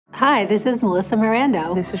Hi, this is Melissa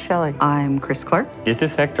Mirando. This is Shelley. I'm Chris Clark. This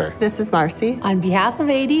is Hector. This is Marcy. On behalf of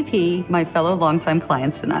ADP, My fellow longtime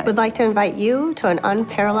clients and I would like to invite you to an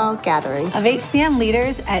unparalleled gathering of HCM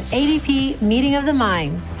leaders at ADP Meeting of the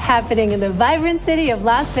Minds, happening in the vibrant city of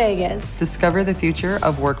Las Vegas. discover the future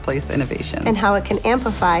of workplace innovation. and how it can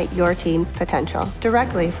amplify your team's potential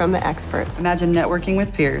directly from the experts Imagine networking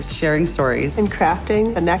with peers, sharing stories, and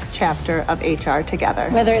crafting the next chapter of HR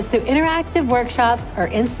together. Whether it's through interactive workshops or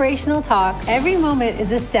inspirational talks, every moment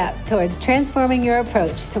is a step towards transforming your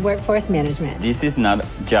approach to workforce management. This is not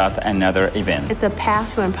just another event. It's a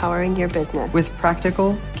path to empowering your business. with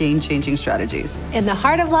practical, game-changing strategies In the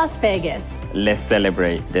heart of Las Vegas, Let's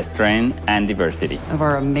celebrate the strength and diversity. of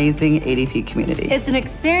our amazing ADP community. it's an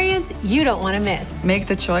experience you don't want to miss. Make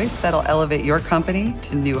the choice that'll elevate your company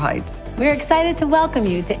to new heights. We're excited to welcome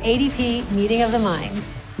you to ADP Meeting of the Minds.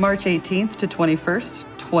 March 18th to 21st,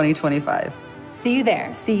 2025. See you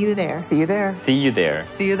there. See you there. See you there. See you there.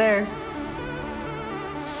 See you there.